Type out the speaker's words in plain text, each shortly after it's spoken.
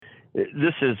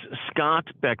This is Scott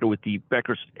Becker with the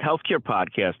Becker's Healthcare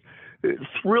Podcast.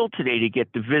 Thrilled today to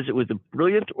get to visit with a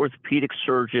brilliant orthopedic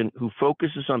surgeon who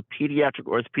focuses on pediatric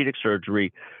orthopedic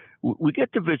surgery. We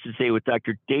get to visit today with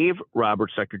Dr. Dave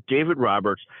Roberts, Dr. David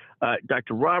Roberts.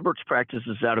 Dr. Roberts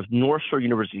practices out of North Shore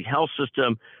University Health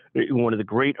System, one of the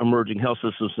great emerging health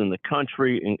systems in the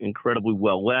country, incredibly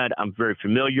well led. I'm very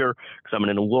familiar because I'm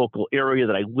in a local area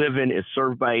that I live in is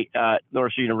served by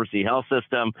North Shore University Health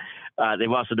System.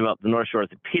 They've also developed the North Shore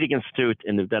Orthopedic Institute,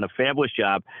 and they've done a fabulous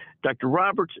job. Dr.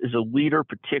 Roberts is a leader,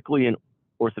 particularly in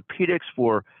orthopedics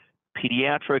for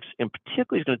pediatrics, and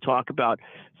particularly is going to talk about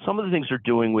some of the things they're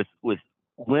doing with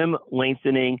limb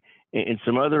lengthening and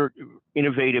some other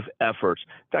innovative efforts.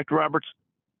 Dr. Roberts,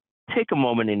 take a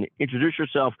moment and introduce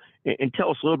yourself and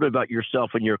tell us a little bit about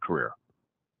yourself and your career.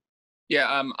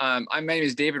 Yeah, my name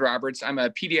is David Roberts. I'm a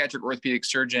pediatric orthopedic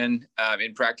surgeon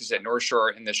in practice at North Shore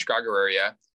in the Chicago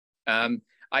area.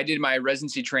 I did my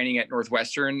residency training at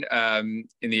Northwestern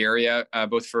in the area,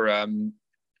 both for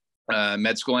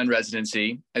med school and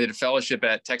residency. I did a fellowship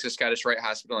at Texas Scottish Rite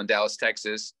Hospital in Dallas,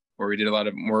 Texas, where we did a lot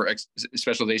of more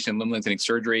specialization in limb lengthening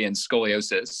surgery and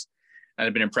scoliosis. And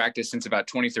I've been in practice since about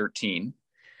 2013.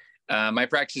 My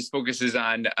practice focuses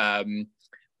on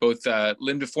both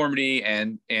limb deformity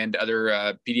and other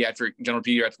general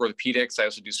pediatric orthopedics. I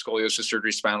also do scoliosis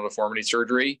surgery, spinal deformity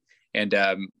surgery. And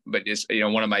but it's,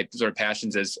 one of my sort of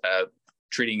passions is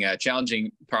treating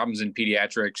challenging problems in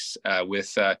pediatrics with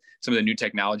some of the new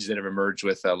technologies that have emerged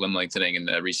with limb lengthening in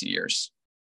the recent years.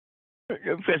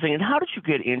 Fascinating. And how did you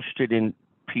get interested in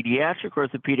pediatric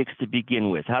orthopedics to begin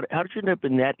with? How did you end up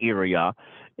in that area?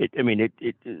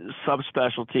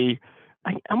 Subspecialty.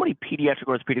 How many pediatric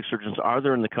orthopedic surgeons are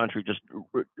there in the country just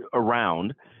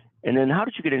around? And then how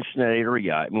did you get interested in that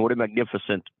area? I mean, what a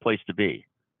magnificent place to be.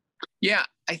 Yeah,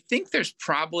 I think there's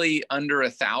probably under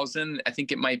 1,000. I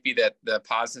think it might be that the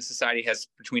POSNA Society has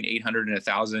between 800 and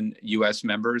 1,000 U.S.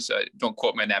 members. Don't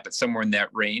quote me on that, but somewhere in that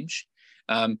range.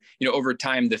 Over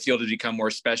time, the field has become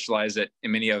more specialized, and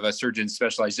many of us surgeons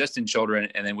specialize just in children.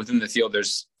 And then within the field,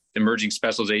 there's emerging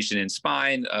specialization in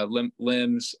spine,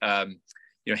 limbs,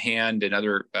 hand, and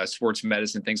other sports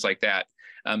medicine, things like that.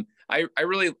 I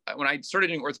really, when I started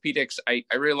doing orthopedics, I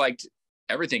really liked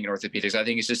everything in orthopedics. I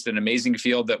think it's just an amazing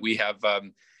field that we have,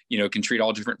 can treat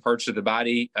all different parts of the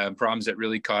body, problems that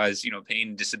really cause, pain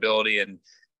and disability in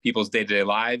people's day-to-day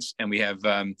lives. And we have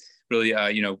really,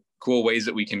 cool ways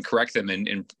that we can correct them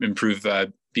and improve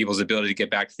people's ability to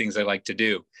get back to things they like to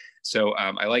do. So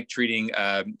I like treating,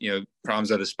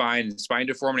 problems of the spine and spine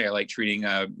deformity. I like treating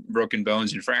broken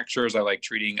bones and fractures. I like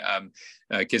treating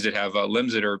kids that have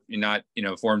limbs that are not,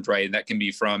 formed right. And that can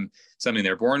be from something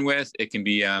they're born with. It can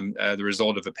be the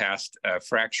result of a past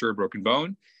fracture, broken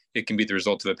bone. It can be the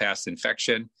result of a past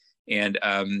infection. And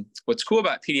what's cool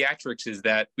about pediatrics is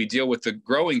that we deal with the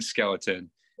growing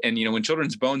skeleton. And, when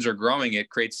children's bones are growing, it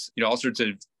creates, all sorts of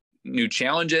new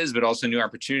challenges, but also new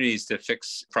opportunities to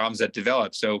fix problems that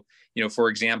develop. So, for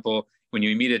example, when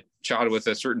you meet a child with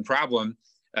a certain problem,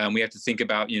 we have to think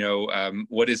about,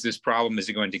 what is this problem? Is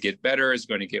it going to get better? Is it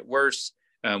going to get worse?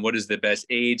 What is the best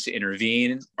age to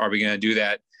intervene? Are we going to do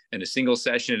that in a single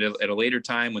session at a later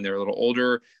time when they're a little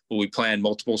older? Will we plan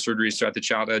multiple surgeries throughout the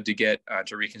childhood to get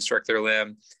to reconstruct their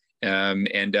limb?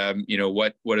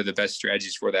 What are the best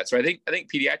strategies for that? So I think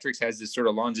pediatrics has this sort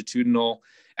of longitudinal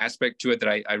aspect to it that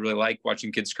I really like,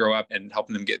 watching kids grow up and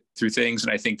helping them get through things.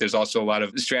 And I think there's also a lot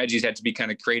of strategies had to be kind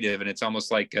of creative, and it's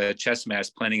almost like a chess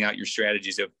match, planning out your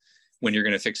strategies of when you're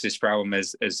going to fix this problem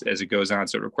as it goes on.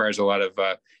 So it requires a lot of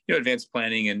advanced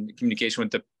planning and communication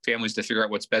with the families to figure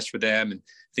out what's best for them and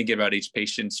thinking about each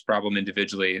patient's problem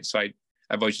individually. And so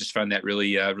I've always just found that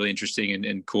really interesting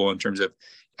and cool in terms of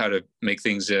how to make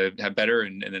things have better,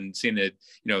 and then seeing that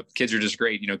kids are just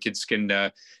great. Kids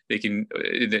can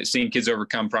seeing kids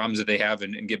overcome problems that they have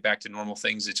and get back to normal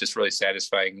things. It's just really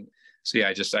satisfying. So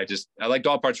yeah, I liked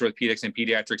all parts of orthopedics, and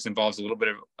pediatrics involves a little bit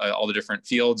of all the different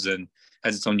fields and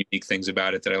has its own unique things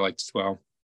about it that I liked as well.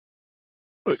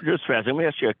 Just fast. Let me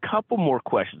ask you a couple more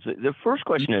questions. The first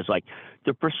question is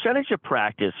the percentage of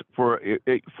practice for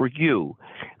you.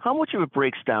 How much of it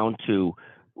breaks down to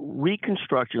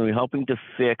reconstructing and helping to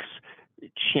fix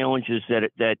challenges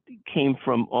that came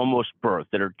from almost birth,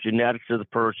 that are genetic to the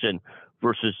person,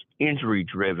 versus injury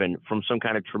driven from some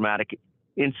kind of traumatic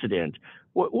incident?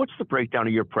 What's the breakdown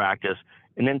of your practice?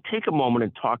 And then take a moment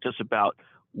and talk to us about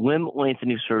limb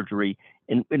lengthening surgery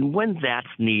and when that's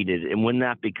needed and when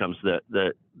that becomes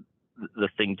the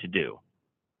thing to do.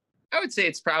 I would say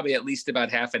it's probably at least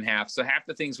about half and half. So half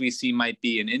the things we see might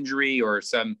be an injury or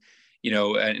some,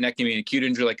 and that can be an acute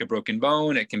injury like a broken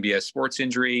bone. It can be a sports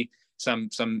injury.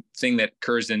 thing that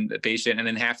occurs in the patient, and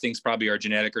then half things probably are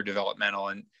genetic or developmental.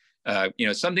 And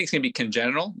some things can be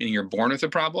congenital, meaning you're born with a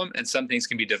problem, and some things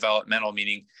can be developmental,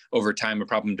 meaning over time a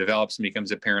problem develops and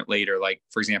becomes apparent later. Like,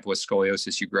 for example, with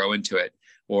scoliosis, you grow into it,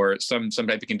 or some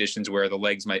type of conditions where the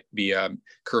legs might be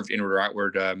curved inward or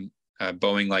outward,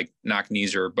 bowing, like knock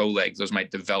knees or bow legs. Those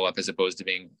might develop as opposed to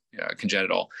being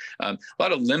congenital. A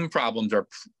lot of limb problems are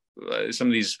some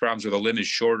of these problems where the limb is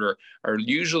shorter are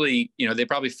usually, they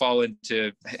probably fall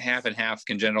into half and half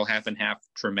congenital, half and half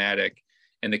traumatic.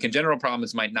 And the congenital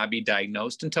problems might not be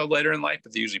diagnosed until later in life,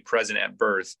 but they're usually present at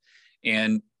birth.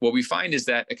 And what we find is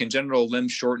that a congenital limb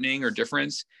shortening or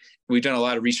difference, we've done a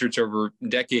lot of research over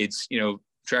decades,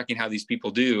 tracking how these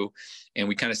people do, and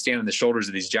we kind of stand on the shoulders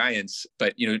of these giants.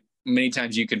 But, many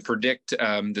times you can predict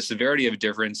the severity of a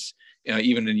difference,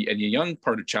 even in a young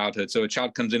part of childhood. So a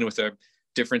child comes in with a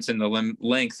difference in the limb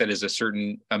length that is a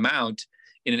certain amount.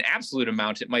 In an absolute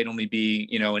amount, it might only be,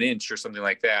 an inch or something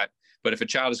like that. But if a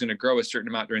child is going to grow a certain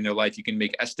amount during their life, you can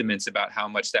make estimates about how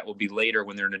much that will be later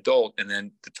when they're an adult. And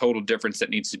then the total difference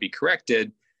that needs to be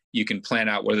corrected, you can plan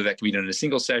out whether that can be done in a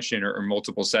single session or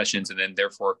multiple sessions, and then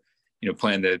therefore,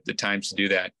 plan the times to do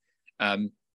that.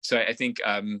 So I think,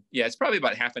 it's probably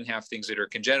about half and half things that are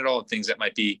congenital and things that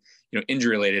might be,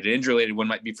 injury related. An injury related one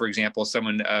might be, for example,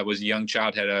 someone was a young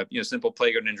child, had a simple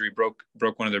playground injury, broke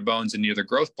one of their bones near their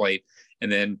growth plate,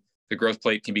 and then the growth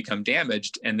plate can become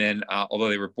damaged. And then although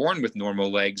they were born with normal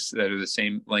legs that are the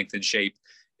same length and shape,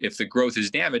 if the growth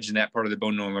is damaged and that part of the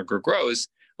bone no longer grows,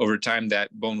 over time that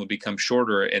bone will become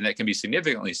shorter, and that can be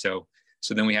significantly so.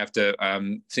 So then we have to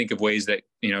think of ways that,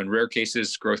 in rare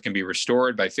cases, growth can be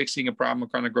restored by fixing a problem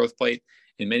on a growth plate.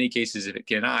 In many cases, if it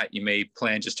cannot, you may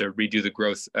plan just to redo the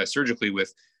growth surgically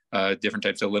with different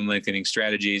types of limb lengthening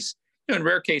strategies. In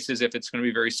rare cases, if it's going to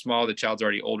be very small, the child's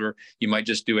already older, you might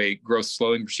just do a growth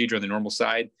slowing procedure on the normal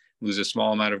side, lose a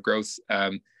small amount of growth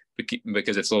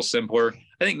because it's a little simpler.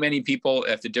 I think many people,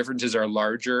 if the differences are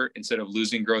larger, instead of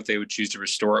losing growth, they would choose to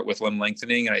restore it with limb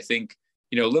lengthening. And I think,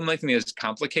 limb lengthening is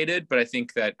complicated, but I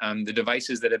think that the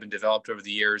devices that have been developed over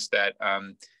the years that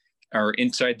are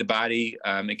inside the body,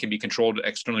 it can be controlled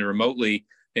externally remotely,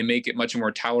 they make it much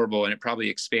more tolerable, and it probably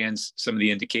expands some of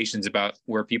the indications about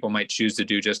where people might choose to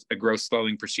do just a growth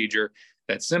slowing procedure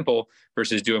that's simple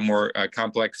versus do a more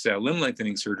complex limb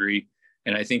lengthening surgery.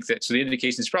 And I think that, so the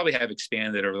indications probably have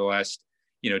expanded over the last,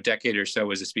 decade or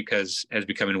so, as this has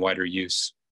become in wider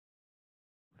use.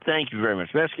 Thank you very much.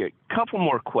 Let's get a couple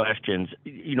more questions.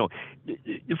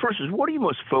 The first is, what are you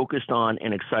most focused on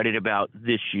and excited about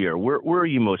this year? Where are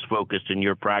you most focused in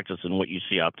your practice and what you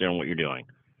see out there and what you're doing?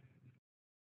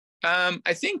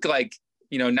 I think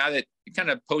now that kind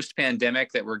of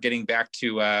post-pandemic that we're getting back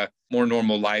to more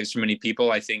normal lives for many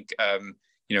people, I think,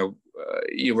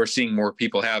 we're seeing more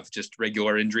people have just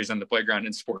regular injuries on the playground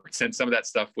in sports, and some of that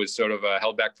stuff was sort of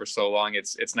held back for so long.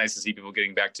 It's nice to see people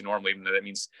getting back to normal, even though that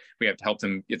means we have to help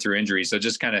them get through injuries. So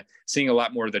just kind of seeing a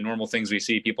lot more of the normal things we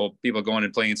see, people going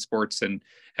and playing sports and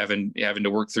having to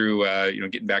work through,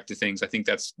 getting back to things. I think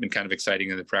that's been kind of exciting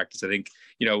in the practice. I think,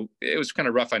 it was kind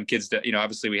of rough on kids that,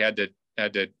 obviously we had to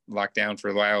lock down for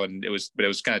a while, and it was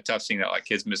kind of tough seeing that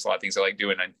kids miss a lot of things they like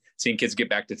doing, and seeing kids get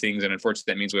back to things. And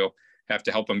unfortunately, that means we'll have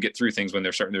to help them get through things when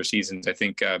they're starting their seasons. I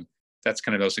think that's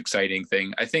kind of the most exciting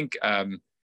thing. I think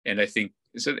that's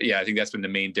been the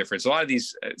main difference. A lot of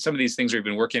these, some of these things we've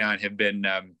been working on have been,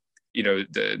 in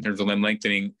terms of limb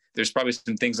lengthening. There's probably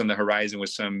some things on the horizon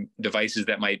with some devices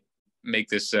that might make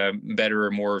this better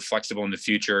or more flexible in the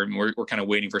future. And we're kind of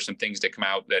waiting for some things to come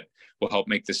out that will help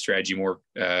make this strategy more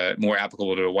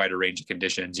applicable to a wider range of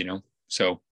conditions.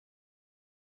 So.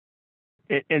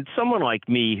 And someone like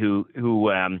me who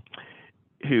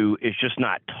is just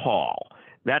not tall,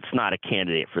 that's not a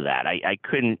candidate for that. I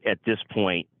couldn't at this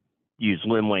point use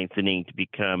limb lengthening to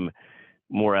become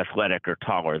more athletic or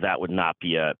taller.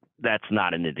 That's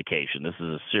not an indication. This is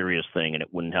a serious thing, and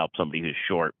it wouldn't help somebody who's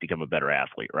short become a better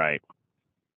athlete, right?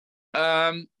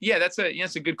 That's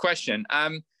a good question.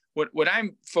 What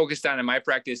I'm focused on in my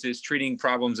practice is treating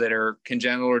problems that are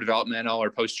congenital or developmental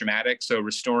or post-traumatic. So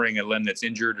restoring a limb that's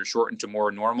injured or shortened to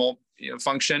more normal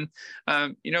function.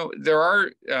 There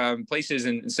are places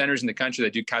and centers in the country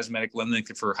that do cosmetic limb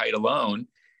lengthening for height alone.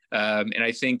 And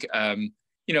I think,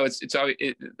 it's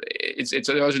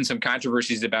always been some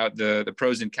controversies about the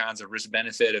pros and cons of risk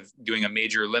benefit of doing a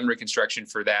major limb reconstruction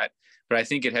for that. But I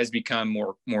think it has become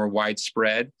more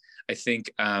widespread. I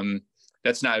think,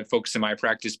 that's not a focus in my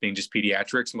practice, being just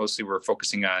pediatrics. Mostly we're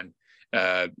focusing on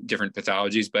different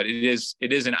pathologies, but it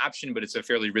is an option, but it's a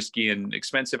fairly risky and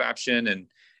expensive option, and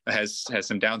has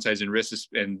some downsides and risks.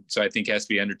 And so I think it has to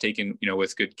be undertaken,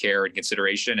 with good care and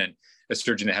consideration. And a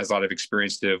surgeon that has a lot of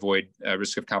experience to avoid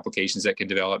risk of complications that can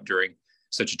develop during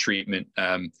such a treatment.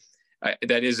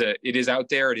 It is out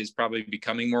there. It is probably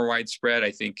becoming more widespread.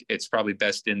 I think it's probably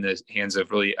best in the hands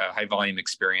of really high volume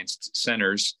experienced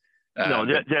centers. No,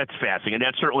 that's fascinating.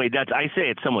 And I say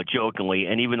it somewhat jokingly.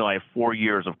 And even though I have 4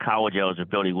 years of college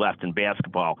eligibility left in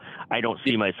basketball, I don't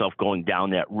see myself going down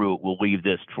that route. We'll leave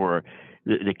this for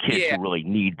the kids who really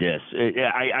need this.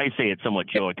 I say it somewhat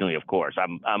jokingly, of course.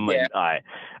 I'm not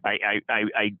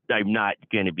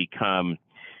going to become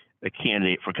a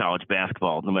candidate for college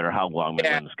basketball, no matter how long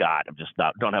Midland's got. I'm just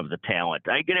don't have the talent.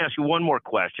 I can ask you one more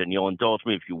question. You'll indulge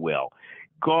me if you will.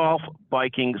 Golf,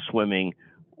 biking, swimming.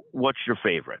 What's your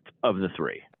favorite of the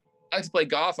three? I like to play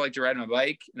golf. I like to ride my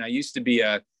bike, and I used to be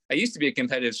a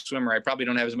competitive swimmer. I probably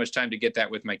don't have as much time to get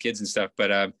that with my kids and stuff, but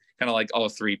kind of like all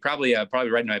three. Probably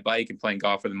riding my bike and playing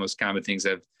golf are the most common things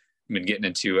I've been getting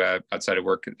into outside of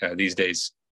work these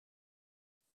days.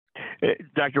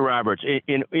 Dr. Roberts,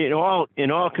 in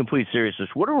all complete seriousness,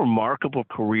 what a remarkable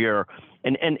career,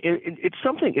 and it's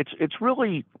something. It's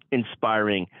really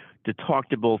inspiring to talk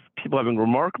to both people having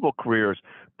remarkable careers,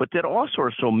 but that also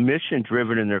are so mission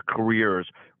driven in their careers,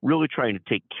 really trying to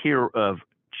take care of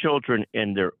children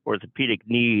and their orthopedic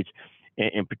needs,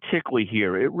 and particularly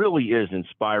here. It really is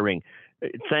inspiring.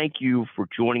 Thank you for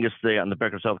joining us today on the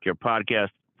Becker's Healthcare Podcast,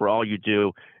 for all you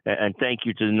do, and thank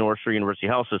you to the North Shore University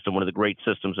Health System, one of the great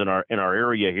systems in our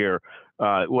area here.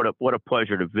 What a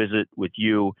pleasure to visit with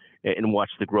you and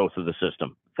watch the growth of the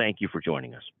system. Thank you for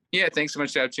joining us. Yeah, thanks so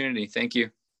much for the opportunity. Thank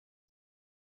you.